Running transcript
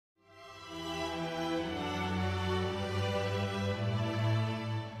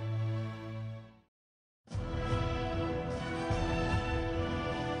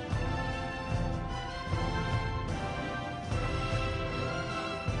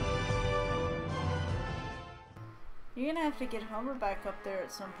You're gonna have to get Homer back up there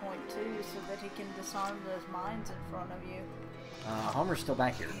at some point too, so that he can disarm those mines in front of you. Homer's still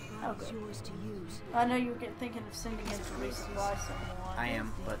back here. Oh, good. I know you were thinking of sending him to resupply someone. I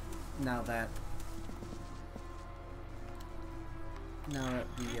am, but now that the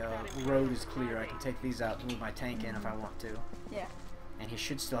road is clear, I can take these out and move my tank in if I want to. Yeah. And he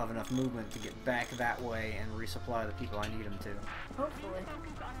should still have enough movement to get back that way and resupply the people I need him to. Hopefully.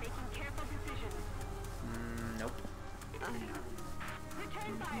 Nope. I'll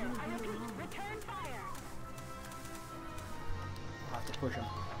have to push him.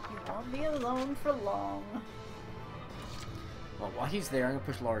 You won't be alone for long. Well, while he's there, I'm going to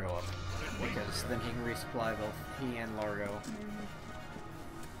push Largo up. Because then he can resupply both he and Largo.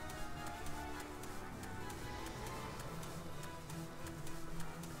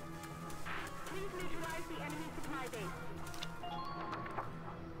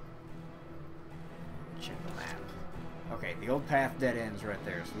 Check the map. Okay, the old path dead ends right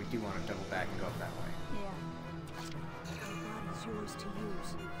there, so we do want to double back and go up that way. Yeah. It's yours to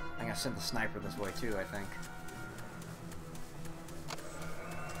use. I think I sent the sniper this way too, I think.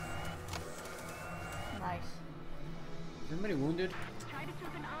 Nice. Is anybody wounded? Try to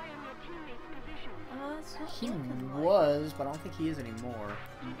keep an eye on your teammate's position. It's not He looking like was, but I don't think he is anymore.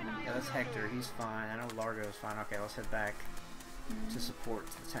 Yeah, that's Hector. He's fine. I know Largo's fine. Okay, let's head back to support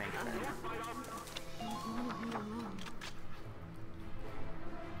the tank then.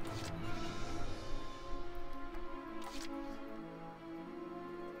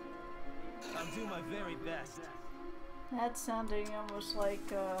 I'll do my very best. That's sounding almost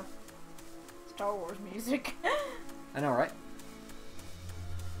like Star Wars music. I know, right?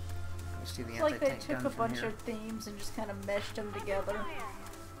 Let's see the It's like they anti-tank took gun a from bunch here. of themes and just kind of meshed them together.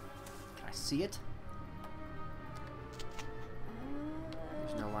 Can I see it?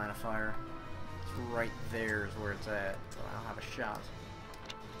 There's no line of fire. It's right there is where it's at, but I don't have a shot.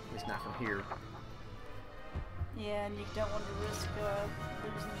 At least not from here. Yeah, and you don't want to risk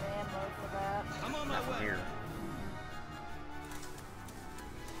losing the ammo for that. I'm on my Not from way. here.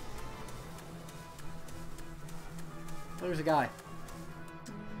 Oh, there's a guy.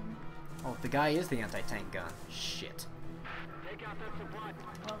 Oh, the guy is the anti-tank gun. Shit. Take out that supply.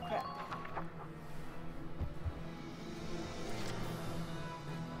 Okay.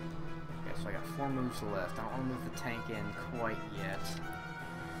 Okay, so I got 4 moves left. I don't want to move the tank in quite yet.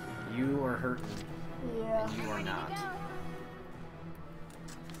 You are hurting, Yeah. and you are not.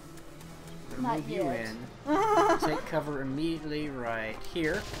 I'm Not gonna move you yet. in. Take cover immediately right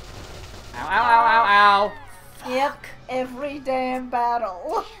here. Ow, ow, ow, ow, ow! Yep, Fuck. every damn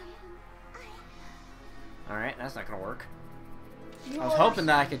battle. Alright, that's not gonna work. You I was were- hoping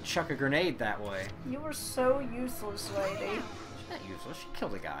that I could chuck a grenade that way. You were so useless, lady. She's not useless, she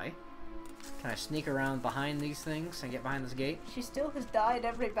killed a guy. Can I sneak around behind these things and get behind this gate? She still has died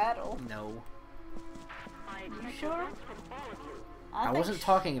every battle. No. You sure? I think wasn't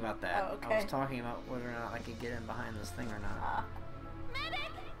talking about that. Oh, I okay. was talking about whether or not I could get in behind this thing or not. Ah.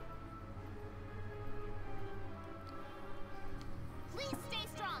 Please stay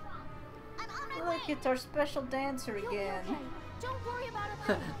strong. I'm on my Look, way. it's our special dancer You'll be again. okay. Don't worry about it.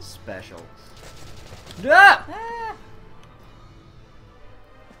 Later. Special. Ah! Ah!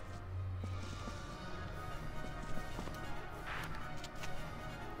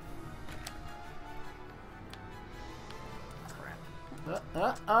 Crap.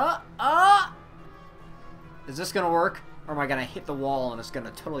 Is this gonna work? Or am I gonna hit the wall and it's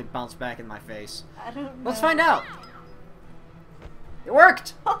gonna totally bounce back in my face? I don't know. Let's find out! It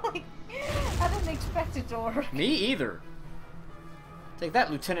worked! I didn't expect it to work. Me either. Take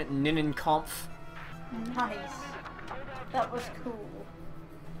that, Lieutenant Ninenkampf. Nice. That was cool.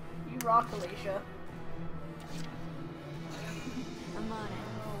 You rock, Alicia. I'm on it.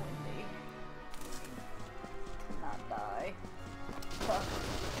 Oh, Wendy. Cannot die. Fuck.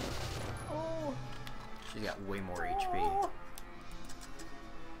 Oh. She's got way more HP. Oh.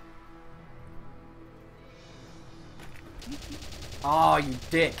 Oh, you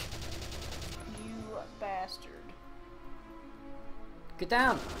dick. You bastard. Get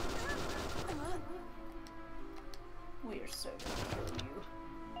down. We are so gonna kill you.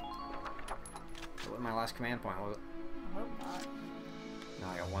 What was my last command point? Was it? I hope not. No,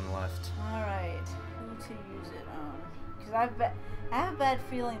 I got 1 left. Alright, who to use it on? Because I have a bad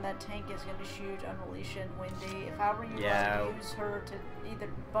feeling that tank is going to shoot on Alicia and Wendy. If I were you, Yeah. I'd use her to either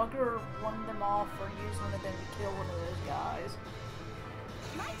bugger one of them off or use one of them to kill one of those guys.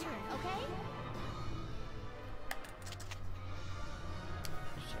 My turn, okay?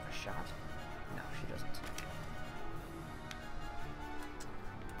 Does she have a shot? No, she doesn't.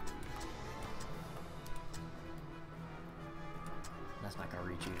 That's not gonna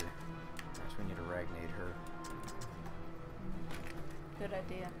reach either. Alright, so we need to ragnade her. Good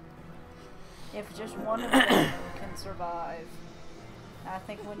idea. If just one of them can survive, I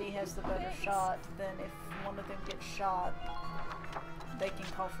think Wendy has the better shot. Then if one of them gets shot, they can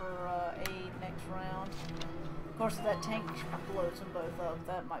call for aid next round. Of course, if that tank blows them both up,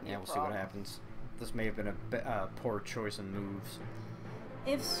 that might be a we'll problem. see what happens. This may have been a poor choice in moves.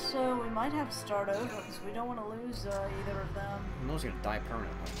 If so, we might have to start over because we don't want to lose either of them. Those are gonna die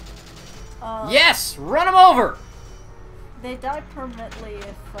permanently. Yes! Run them over! They die permanently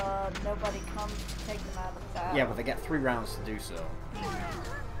if nobody comes to take them out of the battle. Yeah, but they got 3 rounds to do so.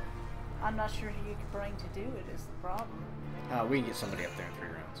 I'm not sure who you can bring to do it is the problem. We can get somebody up there in 3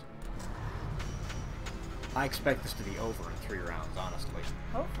 rounds. I expect this to be over in 3 rounds, honestly.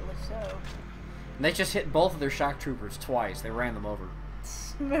 Hopefully so. And they just hit both of their shock troopers twice. They ran them over.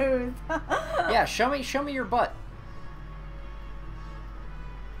 Smooth. Yeah, show me your butt.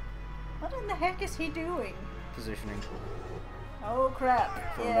 What in the heck is he doing? Positioning. Oh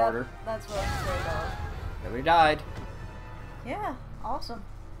crap. For yeah, mortar. that's what I'm afraid of. Nobody died. Yeah, awesome.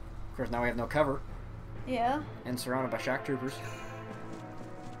 Of course, now we have no cover. Yeah. And surrounded by shock troopers.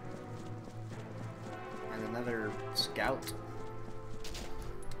 And another scout.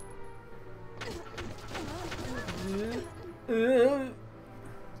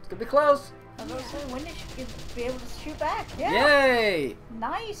 It's gonna be close. I was gonna say, Wendy should be able to shoot back. Yeah. Yay!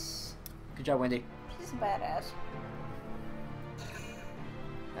 Nice. Good job, Wendy. She's a badass.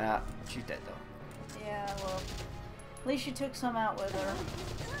 Shoot that though. Yeah, well, at least you took some out with her.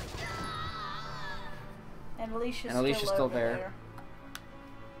 And Alicia's still over there.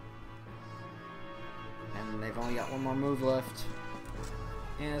 And they've only got 1 more move left.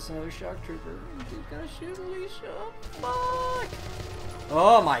 And it's another shock trooper. She's gonna shoot Alicia. Fuck!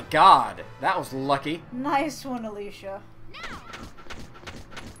 Oh my god! That was lucky. Nice one, Alicia.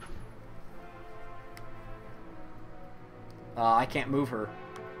 I can't move her.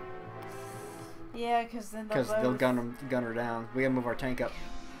 Yeah, because then they'll gun her down. We gotta move our tank up.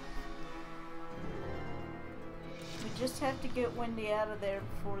 We just have to get Wendy out of there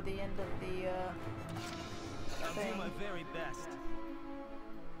before the end of the I'll do my very best.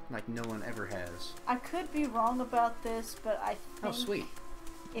 Like no one ever has. I could be wrong about this, but I think Oh, sweet.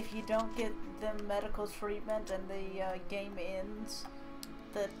 if you don't get them medical treatment and the game ends,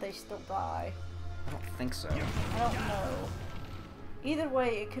 that they still die. I don't think so. I don't know. Either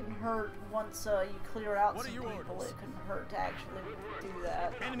way, it couldn't hurt once you clear out some people. orders? It couldn't hurt to actually do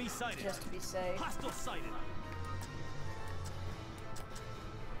that, Enemy sighted. just to be safe. Hostile sighted.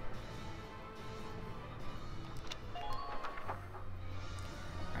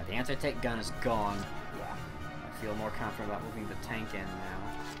 Alright, the anti-tank gun is gone. Yeah. I feel more confident about moving the tank in now.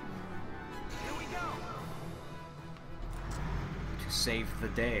 Here we go. To save the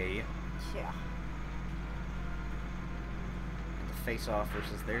day. Yeah. And to face off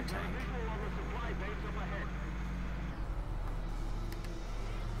versus their tank.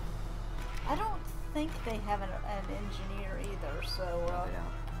 I don't think they have an engineer either, so Yeah.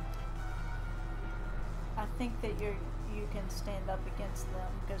 I think that you can stand up against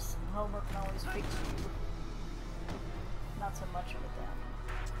them because Homer can always fix you. Not so much with them.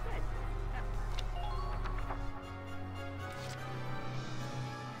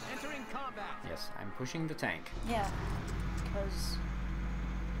 Entering combat. Yes, I'm pushing the tank. Yeah, because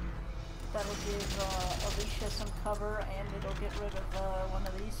that'll give Alicia some cover and it'll get rid of one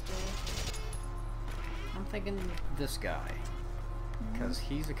of these two. I'm thinking this guy. Because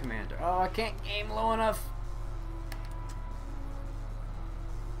he's a commander. Oh, I can't aim low enough.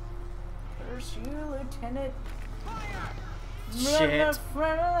 Curse you, Lieutenant. Shit.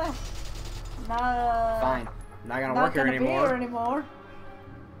 Not, Fine. Not gonna not work here gonna be anymore. here anymore.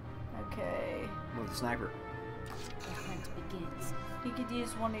 Okay. Move the sniper. The hunt begins. You could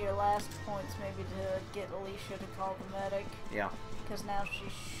use one of your last points maybe to get Alicia to call the medic. Yeah. Because now she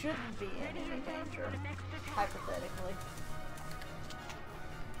shouldn't be in any danger. Hypothetically.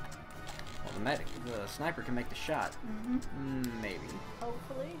 Well, the sniper can make the shot. Maybe.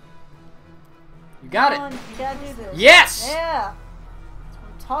 Hopefully. You got Come on, it. you gotta do this. Yes! Yeah! That's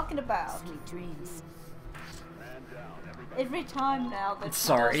what I'm talking about. Sweet dreams. Every time now that she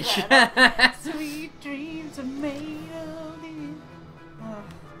Sorry. does that, sweet dreams are made of you.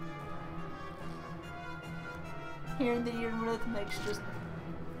 Hearing the rhythmics just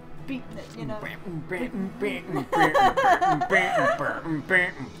beating it, you know. I have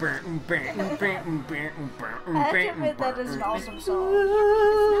to admit that is an awesome song.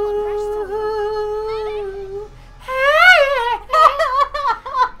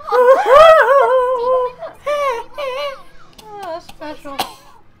 Oh, special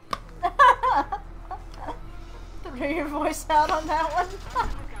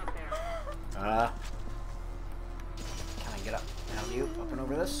jumping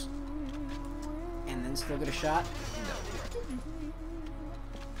over this. And then still get a shot? No.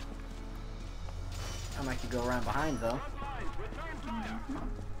 I might could go around behind, though.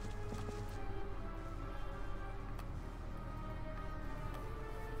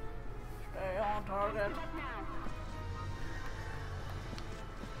 Stay on target.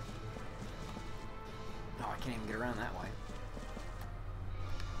 Oh, I can't even get around that way.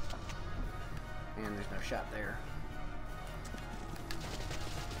 And there's no shot there.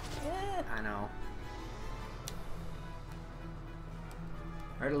 Yeah. I know.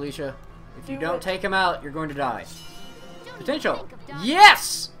 Alright, Alicia. If you Do don't it. take him out, you're going to die. Don't Potential. even think of dying.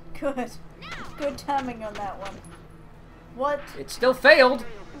 Yes! Good. Good timing on that one. What? It still failed.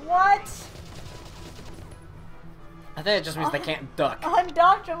 What? I think it just means they can't duck.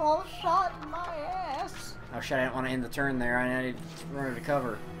 Undodgeable shot in my ass. Oh shit, I didn't want to end the turn there. I needed to run to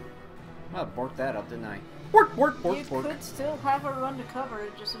cover. I borked that up, didn't I? Bork, bork, bork, You bork. could still have her run to cover,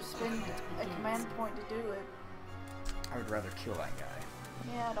 it just would spend a command point to do it. I would rather kill that guy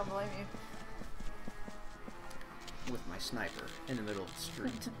Yeah, I don't blame you. with my sniper in the middle of the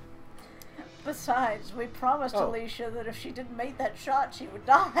street. Besides, we promised Oh. Alicia that if she didn't make that shot, she would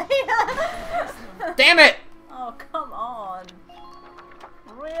die. Damn it! Oh, come on.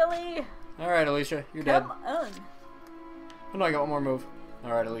 Really? Alright, Alicia, you're dead. Come on. Oh no, I got one more move.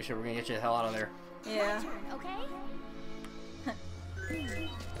 Alright, Alicia, we're gonna get you the hell out of there. Yeah. Turn, okay?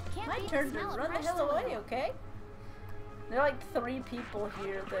 Can't My beat turn to smell of run the fresh hell away, soil. okay? There are like 3 people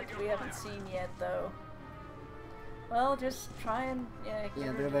here that we haven't seen yet, though. Well, just try and get Yeah,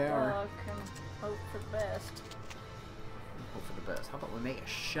 rid there of they the are. duck and hope for the best. Hope for the best. How about we make a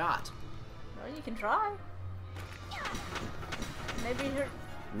shot? Well, you can try. Maybe her.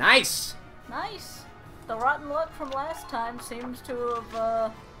 Nice! Nice. The rotten luck from last time seems to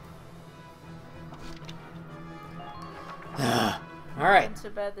have Alright, been so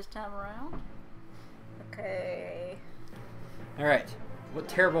bad this time around. Okay. alright. What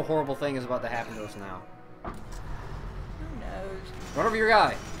terrible, horrible thing is about to happen to us now? Who knows? Run over your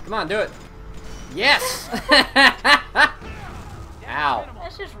guy. Come on, do it. Yes! Ow.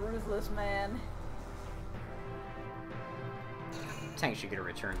 That's just ruthless, man. Tank should get a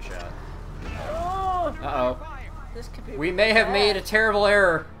return shot. Oh, Uh-oh. this could be. We may have bad. made a terrible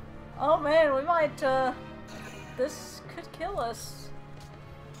error. Oh man, we might. This could kill us.